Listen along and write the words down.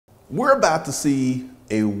We're about to see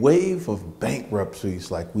a wave of bankruptcies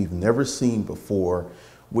like we've never seen before,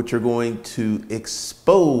 which are going to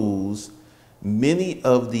expose many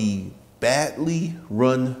of the badly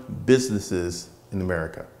run businesses in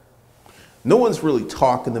America. No one's really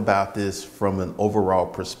talking about this from an overall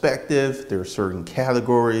perspective. There are certain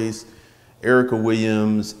categories. Erica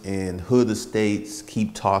Williams and Hood Estates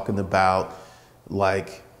keep talking about,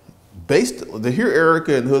 like, based to hear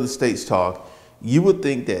Erica and Hood Estates talk, you would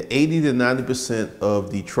think that 80 to 90%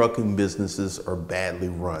 of the trucking businesses are badly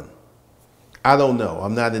run. I don't know.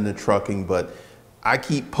 I'm not into trucking, but I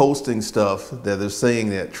keep posting stuff that are saying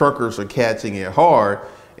that truckers are catching it hard,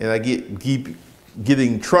 and I keep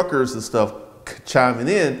getting truckers and stuff chiming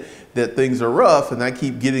in that things are rough, and I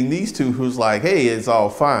keep getting these two who's like, hey, it's all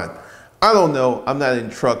fine. I don't know. I'm not in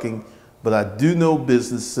trucking, but I do know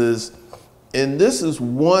businesses, and this is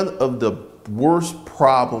one of the worst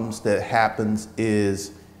problems that happens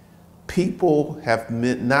is people have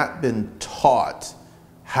not been taught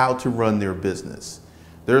how to run their business.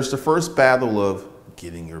 There's the first battle of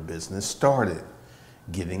getting your business started,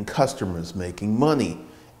 getting customers, making money.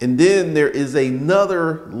 And then there is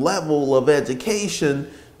another level of education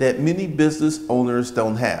that many business owners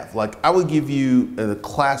don't have. Like, I would give you a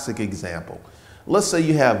classic example. Let's say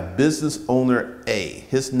you have business owner A.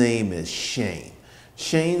 His name is Shane.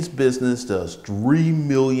 Shane's business does $3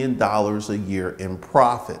 million a year in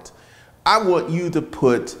profit. I want you to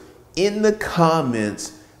put in the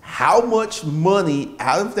comments how much money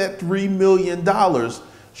out of that $3 million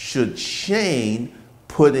should Shane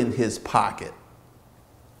put in his pocket.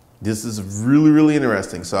 This is really, really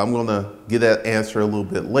interesting. So I'm going to get that answer a little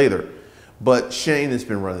bit later. But Shane has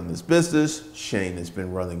been running this business. Shane has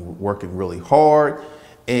been working really hard.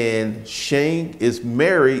 And Shane is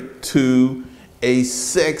married to a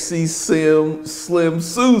sexy, slim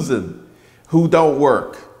Susan who don't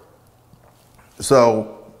work.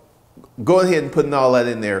 So go ahead and put all that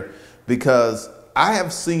in there, because I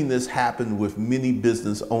have seen this happen with many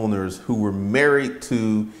business owners who were married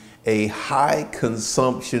to a high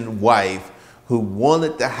consumption wife who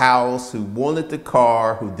wanted the house, who wanted the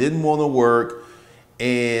car, who didn't want to work.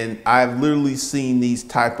 And I've literally seen these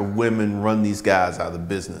type of women run these guys out of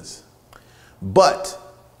business. But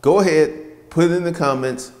go ahead, put in the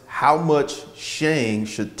comments how much Shane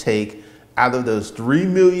should take out of those $3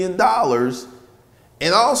 million.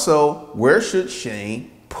 And also, where should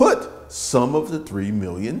Shane put some of the $3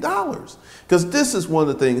 million? Because this is one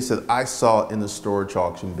of the things that I saw in the storage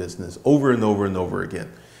auction business over and over and over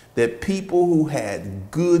again, that people who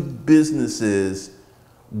had good businesses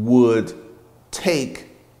would take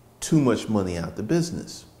too much money out the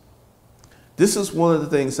business. This is one of the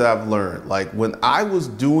things that I've learned. Like, when I was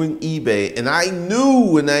doing eBay, and I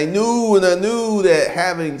knew that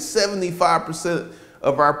having 75%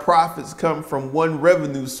 of our profits come from one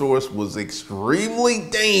revenue source was extremely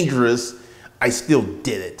dangerous, I still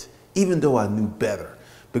did it, even though I knew better,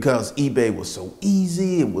 because eBay was so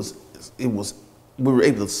easy. We were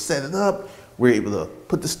able to set it up. We were able to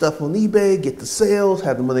put the stuff on eBay, get the sales,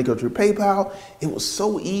 have the money go through PayPal. It was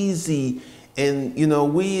so easy. And, you know,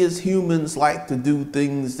 we as humans like to do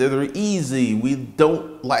things that are easy. We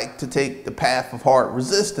don't like to take the path of hard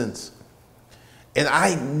resistance. And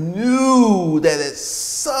I knew that at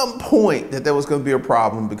some point that there was going to be a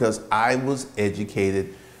problem, because I was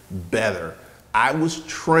educated better. I was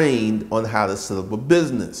trained on how to set up a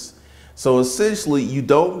business. So essentially, you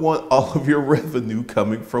don't want all of your revenue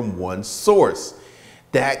coming from one source.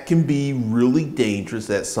 That can be really dangerous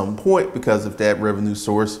at some point, because if that revenue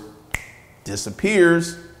source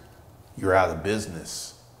disappears, you're out of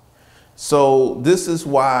business. So this is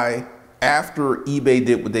why, after eBay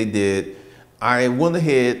did what they did, I went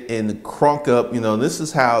ahead and crunk up, this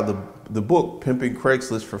is how the book Pimping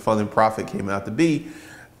Craigslist for Fun and Profit came out to be.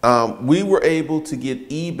 We were able to get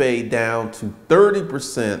eBay down to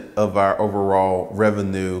 30% of our overall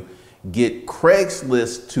revenue, get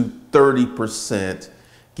Craigslist to 30%,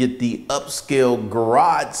 get the upscale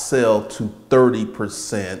garage sale to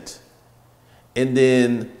 30%, and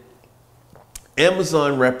then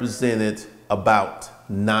Amazon represented about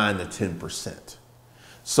 9 to 10%.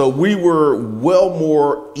 So we were well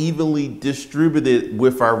more evenly distributed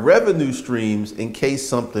with our revenue streams. In case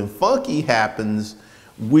something funky happens,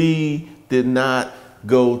 we did not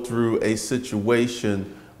go through a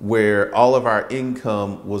situation where all of our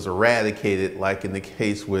income was eradicated, like in the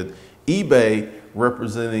case with eBay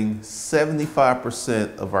representing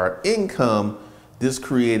 75% of our income. This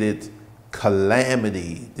created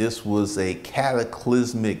calamity. This was a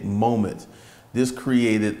cataclysmic moment. This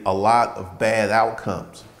created a lot of bad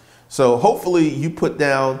outcomes. So hopefully you put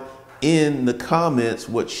down in the comments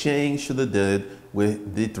what Shane should have did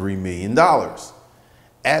with the $3 million.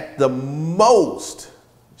 At the most,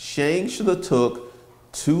 Shane should have took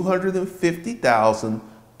 $250,000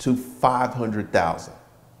 to $500,000.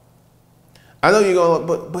 I know you're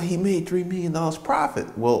going, but he made $3 million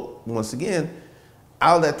profit. Well, once again,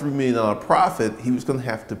 out of that $3 million profit, he was going to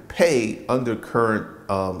have to pay under current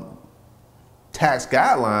tax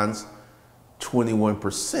guidelines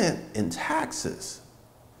 21% in taxes.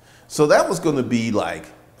 So that was going to be like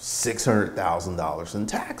 $600,000 in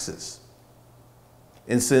taxes.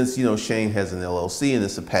 And since, you know, Shane has an LLC and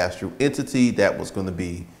it's a pass-through entity, that was going to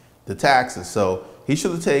be the taxes. So he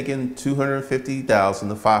should have taken $250,000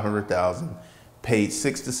 to $500,000, paid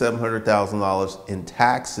 $600,000 to $700,000 in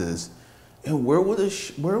taxes. And where would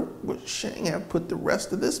Shane have put the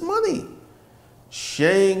rest of this money?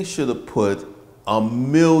 Shane should have put $1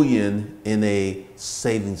 million in a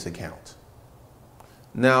savings account.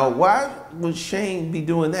 Now, why would Shane be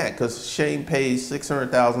doing that? Because Shane pays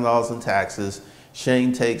 $600,000 in taxes.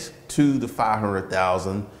 Shane takes $200,000 to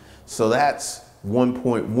 $500,000. So that's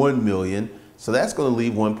 $1.1 million. So that's going to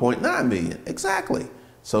leave $1.9 million. Exactly.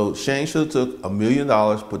 So Shane should have took $1 million,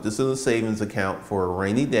 put this in a savings account for a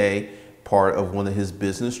rainy day, part of one of his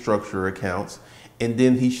business structure accounts. And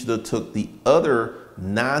then he should have took the other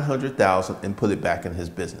 $900,000 and put it back in his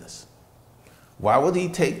business. Why would he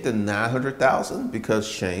take the $900,000? Because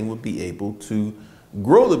Shane would be able to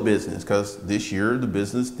grow the business, because this year the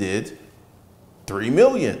business did $3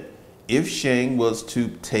 million. If Shane was to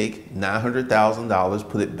take $900,000,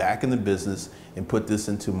 put it back in the business and put this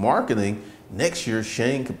into marketing, next year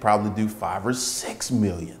Shane could probably do $5 or $6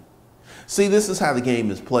 million. See, this is how the game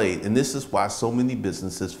is played, and this is why so many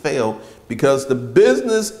businesses fail, because the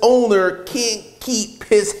business owner can't keep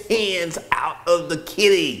his hands out of the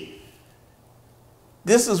kitty.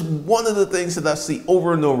 This is one of the things that I see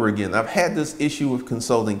over and over again. I've had this issue with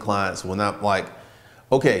consulting clients when I'm like,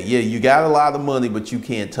 okay, yeah, you got a lot of money, but you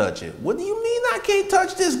can't touch it. What do you mean I can't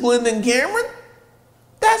touch this, Glendon Cameron?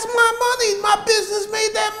 That's my money. My business made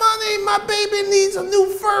that money. My baby needs a new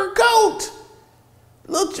fur coat.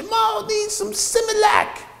 Look, Jamal needs some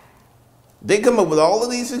Similac. They come up with all of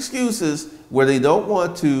these excuses where they don't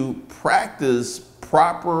want to practice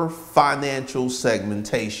proper financial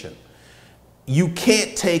segmentation. You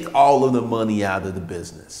can't take all of the money out of the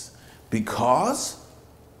business, because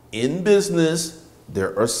in business,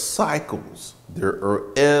 there are cycles. There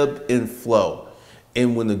are ebb and flow.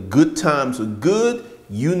 And when the good times are good,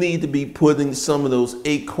 you need to be putting some of those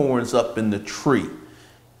acorns up in the tree.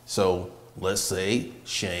 So let's say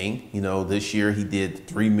Shane, you know, this year he did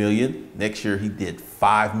 3 million. Next year he did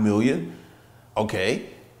 5 million. Okay,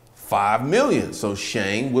 5 million. So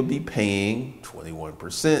Shane would be paying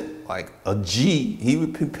 21%, like a G. He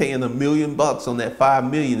would be paying $1 million on that 5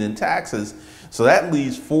 million in taxes. So that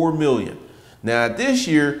leaves 4 million. Now this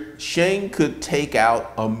year, Shane could take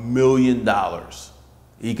out $1 million.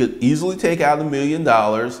 He could easily take out $1 million,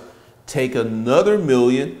 take another $1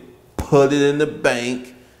 million, put it in the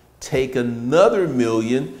bank, take another $1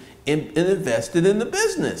 million and invest it in the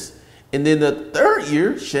business. And then the third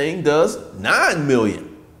year, Shane does 9 million.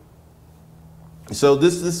 So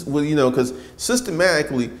this is, well, you know, because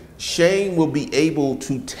systematically, Shane will be able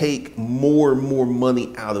to take more and more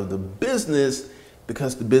money out of the business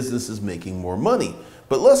because the business is making more money.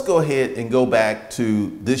 But let's go ahead and go back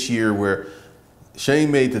to this year where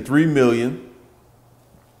Shane made the 3 million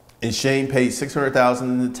and Shane paid 600,000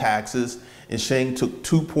 in the taxes, and Shane took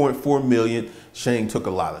 2.4 million. Shane took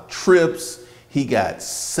a lot of trips. He got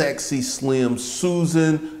sexy slim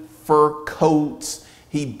Susan fur coats.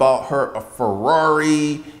 He bought her a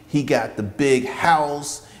Ferrari. He got the big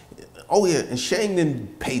house. Oh yeah, and Shane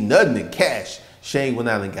didn't pay nothing in cash. Shane went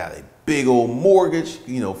out and got a big old mortgage,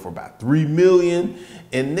 you know, for about 3 million.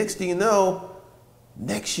 And next thing you know,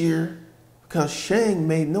 next year, because Shane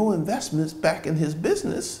made no investments back in his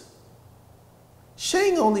business,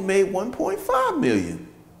 Shane only made 1.5 million.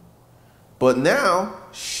 But now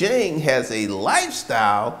Shane has a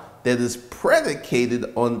lifestyle that is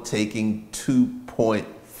predicated on taking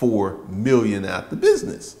 2.4 million out the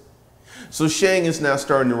business. So Shane is now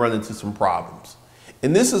starting to run into some problems.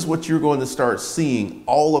 And this is what you're going to start seeing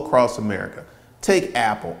all across America. Take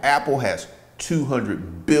Apple. Apple has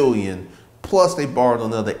 200 billion, plus they borrowed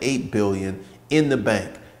another 8 billion in the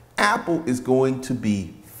bank. Apple is going to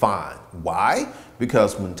be fine. Why?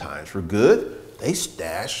 Because when times were good, they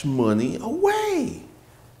stashed money away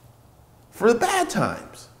for the bad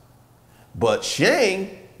times. But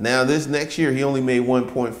Shane, now this next year, he only made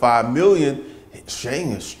 1.5 million. Shane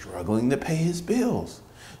is struggling to pay his bills.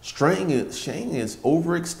 Shane is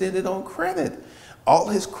overextended on credit. All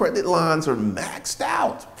his credit lines are maxed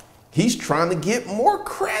out. He's trying to get more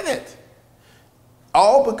credit.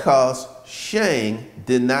 All because Shang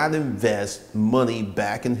did not invest money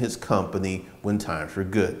back in his company when times were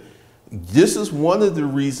good. This is one of the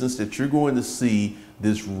reasons that you're going to see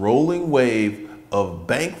this rolling wave of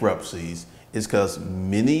bankruptcies, is because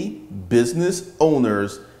many business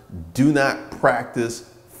owners do not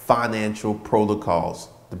practice financial protocols,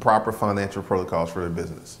 the proper financial protocols for their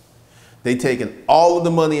business. They've taken all of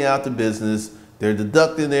the money out the business. They're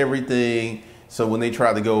deducting everything. So when they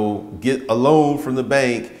try to go get a loan from the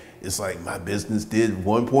bank, it's like, my business did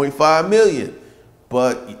 1.5 million.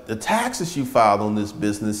 But the taxes you filed on this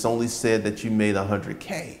business only said that you made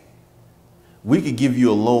 100K. We could give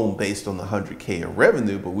you a loan based on the 100K of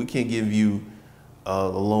revenue, but we can't give you a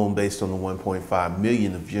loan based on the 1.5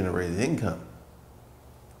 million of generated income.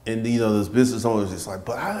 And those business owners, it's like,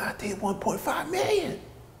 but I did 1.5 million.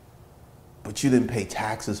 But you didn't pay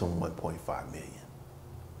taxes on 1.5 million.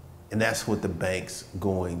 And that's what the bank's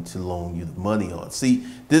going to loan you the money on. See,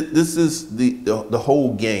 this is the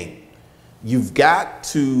whole game. You've got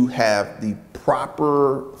to have the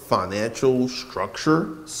proper financial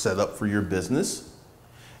structure set up for your business.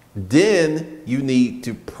 Then you need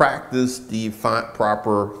to practice the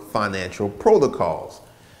proper financial protocols.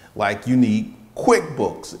 Like you need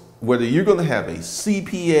QuickBooks. Whether you're going to have a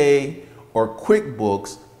CPA or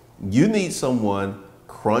QuickBooks, you need someone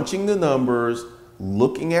crunching the numbers,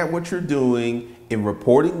 looking at what you're doing, and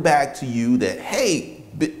reporting back to you that, hey,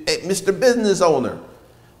 Mr. Business Owner,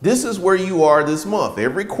 this is where you are this month.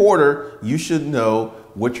 Every quarter, you should know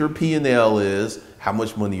what your P&L is, how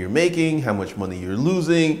much money you're making, how much money you're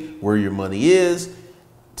losing, where your money is,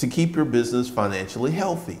 to keep your business financially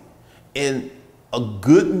healthy. And a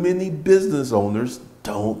good many business owners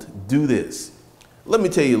don't do this. Let me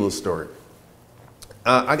tell you a little story.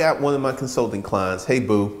 I got one of my consulting clients, hey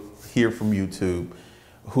boo, here from YouTube,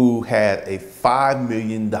 who had a $5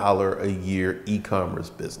 million a year e-commerce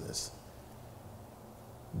business.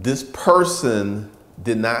 This person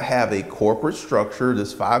did not have a corporate structure.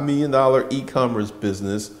 This $5 million e-commerce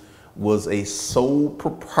business was a sole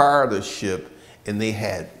proprietorship, and they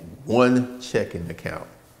had one checking account.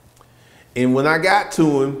 And when I got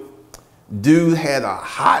to him, dude had a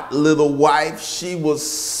hot little wife. She was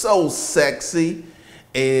so sexy,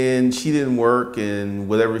 and she didn't work and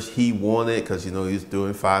whatever he wanted, because he was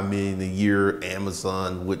doing $5 million a year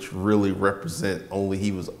Amazon, which really represent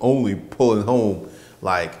he was only pulling home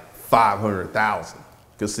like 500,000.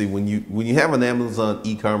 Because see, when you have an Amazon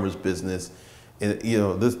e-commerce business, and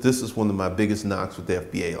this is one of my biggest knocks with the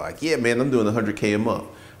FBA. Like, yeah, man, I'm doing 100K a month.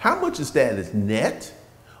 How much is that is net?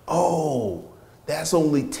 Oh, that's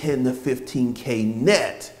only 10 to 15K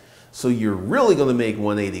net. So you're really going to make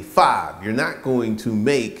 185. You're not going to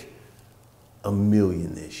make $1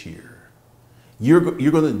 million this year. You're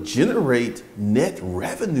going to generate net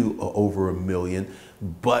revenue of over $1 million,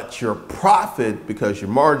 but your profit, because your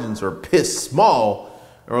margins are piss small,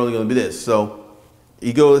 are only going to be this. So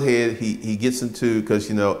he goes ahead, he gets into, because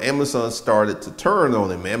Amazon started to turn on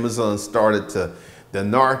him. Amazon started to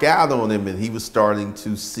narc out on him, and he was starting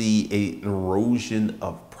to see an erosion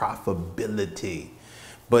of profitability.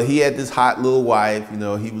 But he had this hot little wife.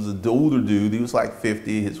 He was an older dude. He was like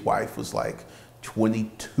 50. His wife was like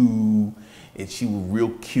 22, and she was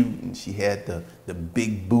real cute, and she had the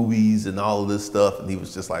big boobies and all of this stuff. And he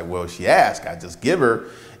was just like, well, she asked, I just give her.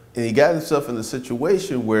 And he got himself in a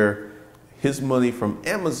situation where his money from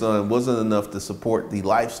Amazon wasn't enough to support the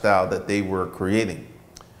lifestyle that they were creating.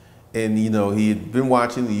 And he had been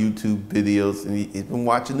watching the YouTube videos, and he'd been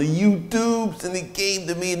watching the YouTubes, and he came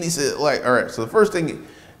to me and he said, like, all right, so the first thing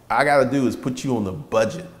I got to do is put you on the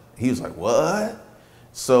budget. He was like, what?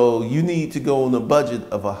 So you need to go on a budget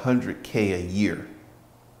of 100K a year.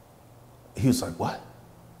 He was like, what?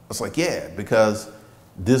 I was like, yeah, because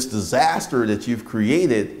this disaster that you've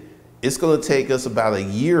created, it's going to take us about a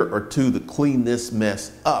year or two to clean this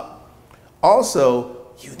mess up. Also,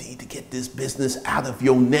 you need to get this business out of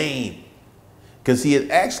your name. Because he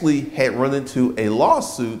had run into a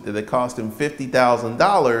lawsuit that had cost him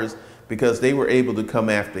 $50,000 because they were able to come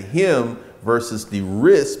after him versus the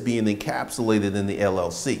risk being encapsulated in the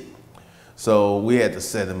LLC. So we had to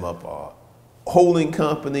set him up a holding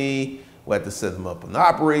company. We had to set him up an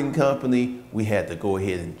operating company. We had to go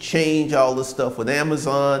ahead and change all this stuff with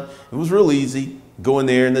Amazon. It was real easy. Go in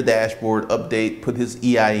there in the dashboard, update, put his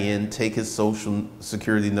EIN, take his social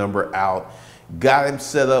security number out, got him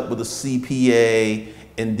set up with a CPA,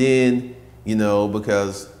 and then,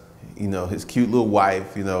 because, his cute little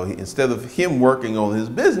wife, instead of him working on his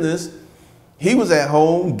business, he was at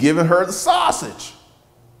home giving her the sausage.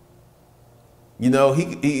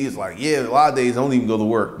 he's like, yeah, a lot of days I don't even go to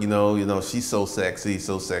work. She's so sexy,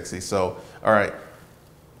 so sexy. So, all right,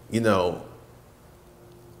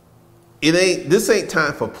 this ain't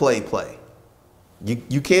time for play.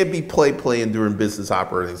 You can't be playing during business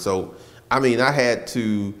operating. So, I had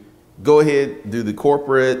to go ahead, do the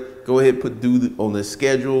corporate, go ahead, put dude on the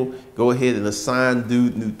schedule, go ahead and assign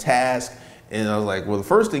dude new tasks. And I was like, well, the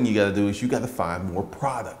first thing you got to do is you got to find more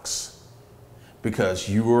products, because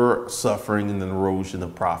you were suffering an erosion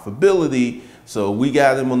of profitability. So we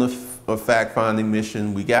got him on a fact-finding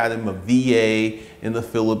mission. We got him a VA in the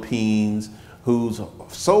Philippines whose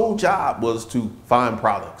sole job was to find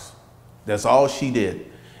products. That's all she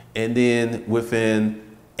did. And then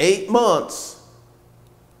within 8 months,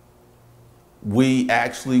 we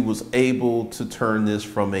actually was able to turn this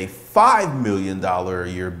from a $5 million a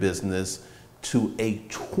year business to a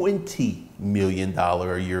 $20 million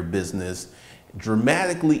a year business,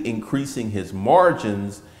 dramatically increasing his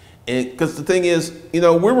margins. And because the thing is, we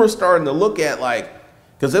were starting to look at,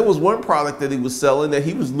 because there was one product that he was selling that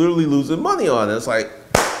he was literally losing money on. It's like,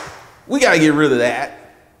 we got to get rid of that.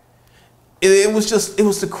 It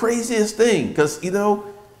was the craziest thing, because,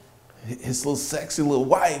 his little sexy little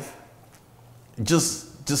wife, his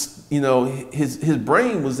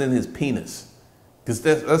brain was in his penis. Because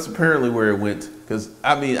that's apparently where it went. Because,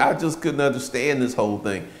 I just couldn't understand this whole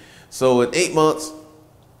thing. So in 8 months,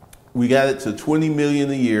 we got it to 20 million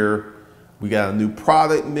a year. We got a new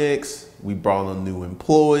product mix. We brought on new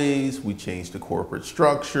employees. We changed the corporate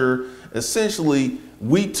structure. Essentially,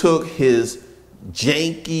 we took his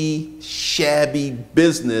janky, shabby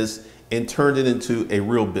business and turned it into a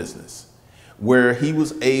real business, where he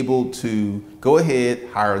was able to go ahead,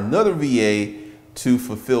 hire another VA to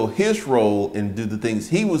fulfill his role and do the things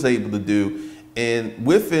he was able to do. And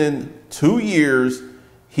within 2 years,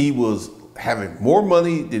 he was having more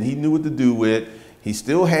money than he knew what to do with. He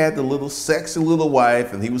still had the little sexy little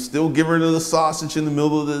wife, and he was still giving her the sausage in the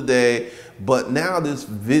middle of the day. But now this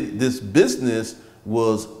business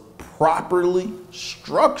was properly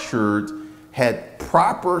structured, had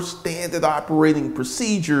proper standard operating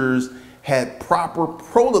procedures, had proper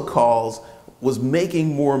protocols, was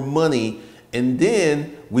making more money. And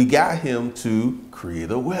then we got him to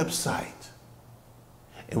create a website.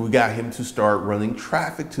 And we got him to start running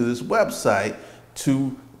traffic to this website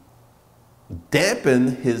to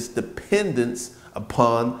dampen his dependence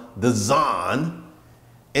upon the Zon.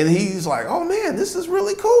 And he's like, oh man, this is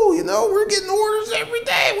really cool. We're getting orders every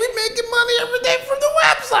day. We're making money every day from the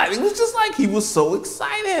website. It was just like, he was so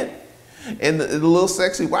excited. And the little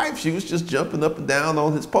sexy wife, she was just jumping up and down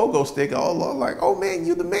on his pogo stick all along, like, oh man,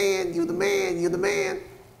 you the man, you the man, you the man.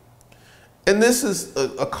 And this is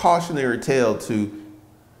a cautionary tale to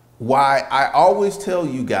why I always tell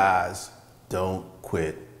you guys, don't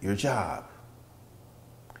quit your job.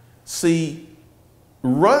 See,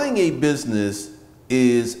 running a business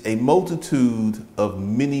is a multitude of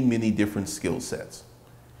many, many different skill sets.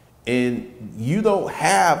 And you don't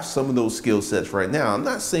have some of those skill sets right now. I'm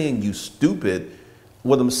not saying you stupid.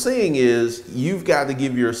 What I'm saying is you've got to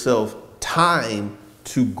give yourself time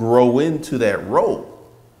to grow into that role.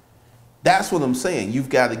 That's what I'm saying. You've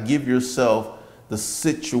got to give yourself the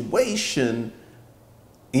situation,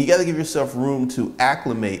 and you got to give yourself room to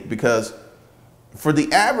acclimate, because for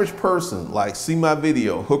the average person, like, see my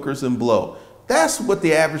video, Hookers and Blow, that's what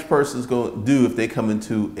the average person is going to do if they come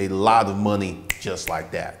into a lot of money just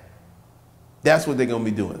like that. That's what they're going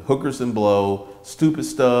to be doing. Hookers and Blow, stupid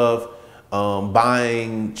stuff,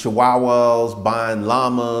 buying chihuahuas, buying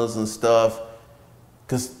llamas and stuff,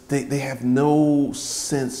 because they have no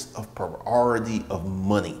sense of priority of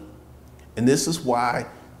money. And this is why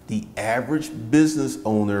the average business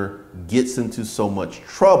owner gets into so much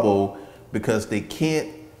trouble, because they can't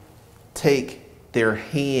take their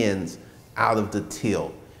hands out of the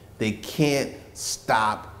till. They can't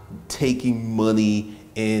stop taking money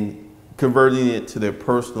and converting it to their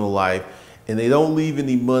personal life, and they don't leave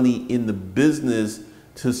any money in the business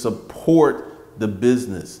to support the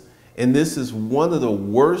business. And this is one of the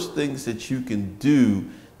worst things that you can do.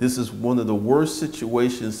 This is one of the worst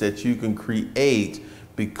situations that you can create,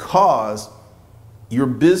 because your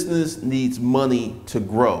business needs money to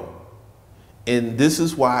grow. And this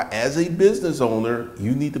is why, as a business owner,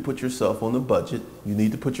 you need to put yourself on a budget. You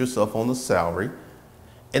need to put yourself on a salary.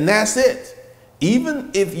 And that's it.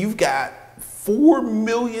 Even if you've got $4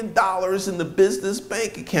 million in the business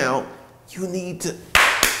bank account, you need to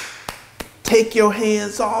take your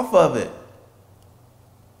hands off of it.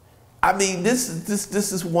 I mean,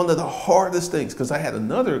 this is one of the hardest things, because I had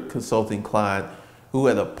another consulting client who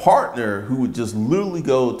had a partner who would just literally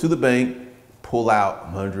go to the bank, pull out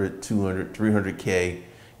 100, 200, 300K,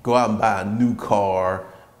 go out and buy a new car,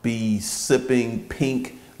 be sipping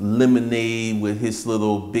pink lemonade with his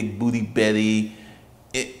little big booty Betty.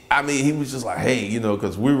 I mean, he was just like, hey, you know,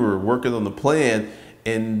 because we were working on the plan,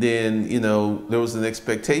 and then, you know, there was an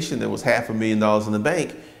expectation that was $500,000 in the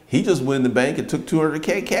bank. He just went in the bank and took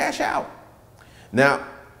 200K cash out. Now,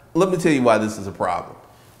 let me tell you why this is a problem.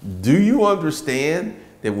 Do you understand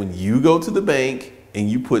that when you go to the bank and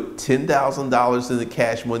you put $10,000 in the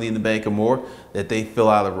cash money in the bank or more, that they fill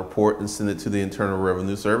out a report and send it to the Internal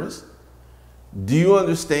Revenue Service? Do you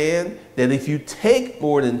understand that if you take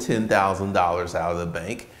more than $10,000 out of the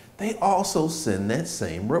bank, they also send that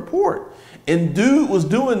same report? And dude was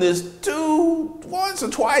doing this once or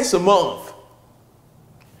twice a month.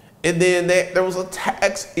 And then there was a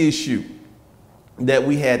tax issue that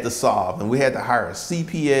we had to solve, and we had to hire a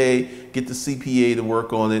CPA, get the CPA to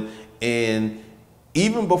work on it. And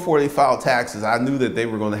even before they filed taxes, I knew that they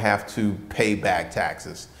were going to have to pay back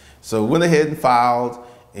taxes. So went ahead and filed,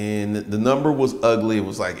 and the number was ugly. It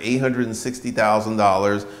was like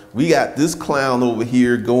 $860,000. We got this clown over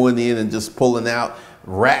here going in and just pulling out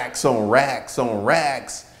racks on racks on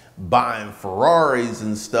racks, buying Ferraris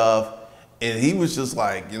and stuff. And he was just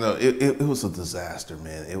like, you know, it was a disaster,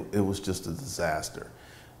 man. It was just a disaster.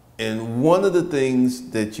 And one of the things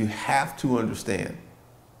that you have to understand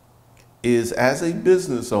is, as a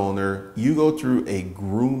business owner, you go through a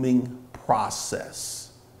grooming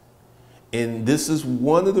process. And this is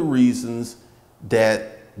one of the reasons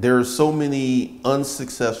that there are so many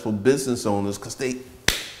unsuccessful business owners, because they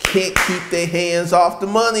can't keep their hands off the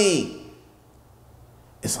money.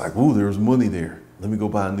 It's like, ooh, there's money there. Let me go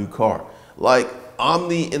buy a new car. Like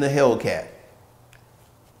Omni and the Hellcat.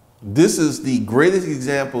 This is the greatest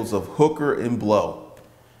examples of hooker and blow.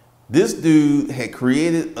 This dude had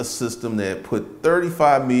created a system that put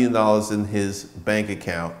 $35 million in his bank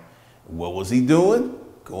account. What was he doing?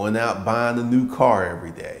 Going out buying a new car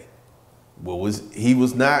every day. He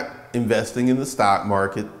was not investing in the stock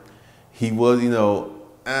market. He was, you know,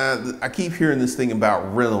 I keep hearing this thing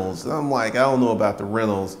about rentals. And I'm like, I don't know about the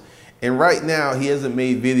rentals. And right now, he hasn't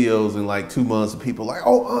made videos in like 2 months, and people are like,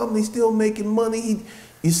 oh, Omni's still making money.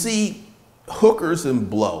 You see, hookers and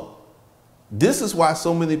blow. This is why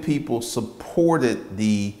so many people supported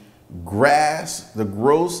the gross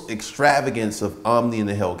extravagance of Omni and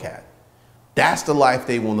the Hellcat. That's the life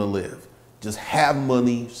they want to live. Just have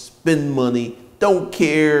money, spend money, don't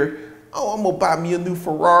care. Oh, I'm gonna buy me a new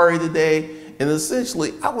Ferrari today. And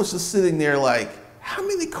essentially, I was just sitting there like, how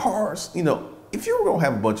many cars, you know, if you were gonna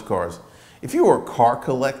have a bunch of cars, if you were a car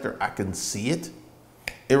collector, I can see it.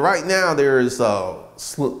 And right now there is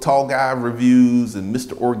Tall Guy Reviews and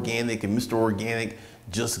Mr. Organic, and Mr. Organic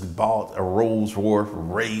just bought a Rolls Royce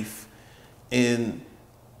Wraith. And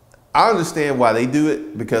I understand why they do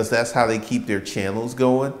it, because that's how they keep their channels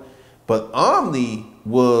going. But Omni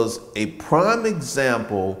was a prime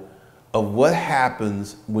example of what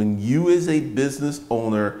happens when you as a business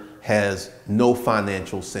owner has no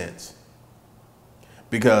financial sense.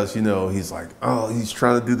 Because, you know, he's like, oh, he's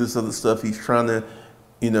trying to do this other stuff. He's trying to,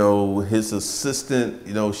 you know, his assistant,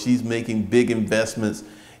 you know, she's making big investments.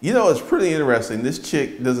 You know, it's pretty interesting. This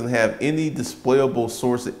chick doesn't have any displayable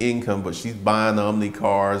source of income, but she's buying Omni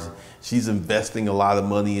cars. She's investing a lot of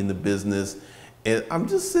money in the business. And I'm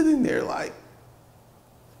just sitting there like,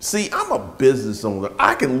 see, I'm a business owner.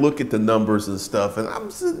 I can look at the numbers and stuff, and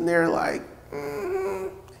I'm sitting there like,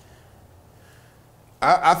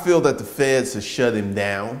 I feel that the feds have shut him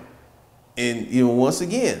down. And, you know, once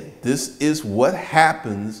again, this is what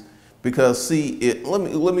happens because, see,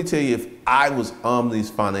 let me tell you, if I was Omni's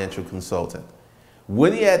financial consultant,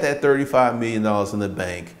 when he had that $35 million in the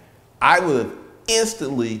bank, I would have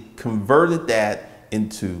instantly converted that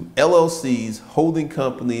into LLCs, holding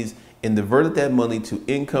companies, and diverted that money to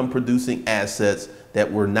income producing assets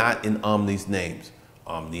that were not in Omni's names.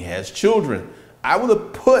 Omni has children. I would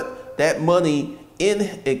have put that money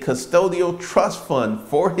in a custodial trust fund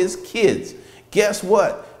for his kids. Guess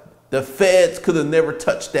what? The feds could have never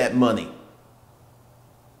touched that money.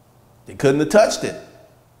 They couldn't have touched it.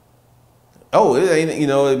 Oh, it ain't, you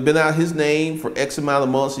know, it's been out his name for X amount of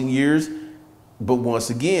months and years. But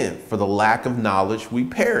once again, for the lack of knowledge, we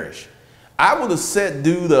perish. I would have set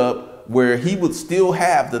dude up where he would still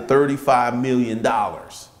have the $35 million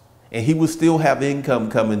and he would still have income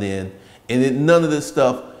coming in, and none of this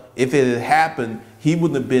stuff, if it had happened, he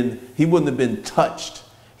wouldn't have been touched.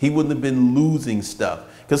 He wouldn't have been losing stuff.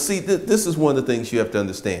 Because see, this is one of the things you have to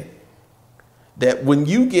understand. That when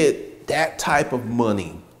you get that type of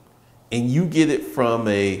money and you get it from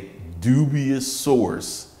a dubious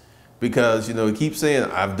source, because, you know, he keeps saying,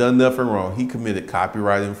 I've done nothing wrong. He committed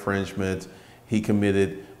copyright infringement. He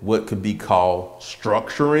committed what could be called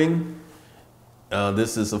structuring.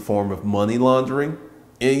 This is a form of money laundering.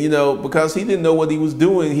 And, you know, because he didn't know what he was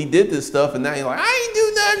doing, he did this stuff, and now he's like, I ain't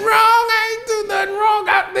do nothing wrong. I ain't do nothing wrong.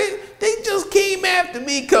 They just came after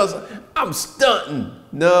me because I'm stunting.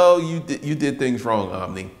 No, you did things wrong,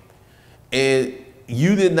 Omni. And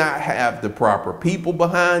you did not have the proper people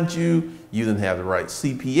behind you. You didn't have the right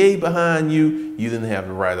CPA behind you. You didn't have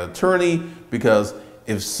the right attorney. Because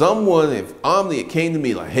if Omni came to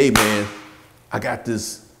me like, hey man, I got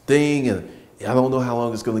this thing and I don't know how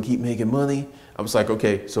long it's going to keep making money. I was like,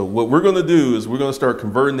 okay, so what we're going to do is we're going to start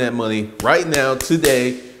converting that money right now,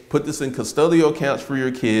 today. Put this in custodial accounts for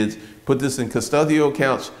your kids. Put this in custodial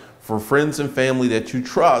accounts for friends and family that you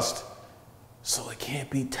trust, so it can't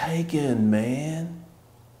be taken, man.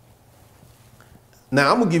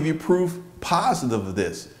 Now, I'm going to give you proof positive of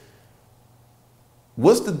this.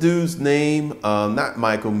 What's the dude's name? Not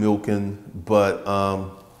Michael Milken, but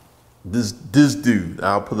this dude.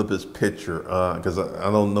 I'll put up his picture because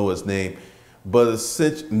I don't know his name. But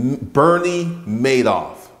it's Bernie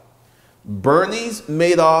Madoff. Bernie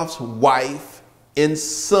Madoff's wife and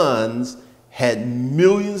sons had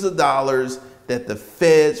millions of dollars that the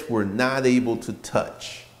feds were not able to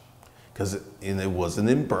touch because it wasn't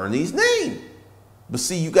in Bernie's name. But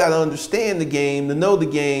see, you got to understand the game, to know the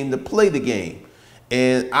game, to play the game.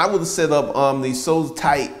 And I would have set up Omni so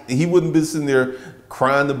tight, he wouldn't be sitting there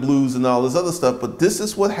crying the blues and all this other stuff. But this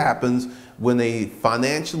is what happens when a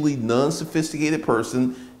financially non-sophisticated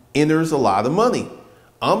person enters a lot of money.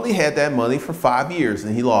 Omni had that money for 5 years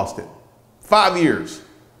and he lost it. 5 years.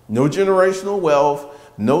 No generational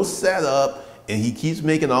wealth, no setup. And he keeps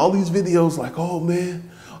making all these videos like, oh man,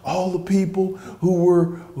 all the people who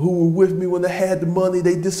were with me when I had the money,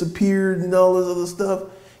 they disappeared and all this other stuff.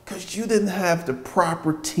 Because you didn't have the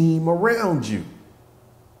proper team around you.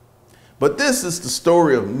 But this is the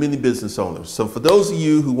story of many business owners. So for those of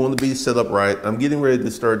you who want to be set up right, I'm getting ready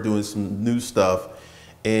to start doing some new stuff.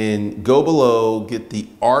 And go below, get the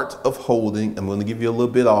art of holding. I'm going to give you a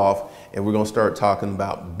little bit off. And we're going to start talking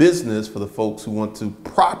about business for the folks who want to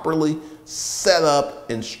properly set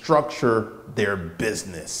up and structure their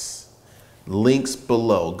business. Links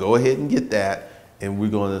below. Go ahead and get that. And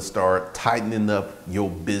we're going to start tightening up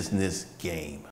your business game.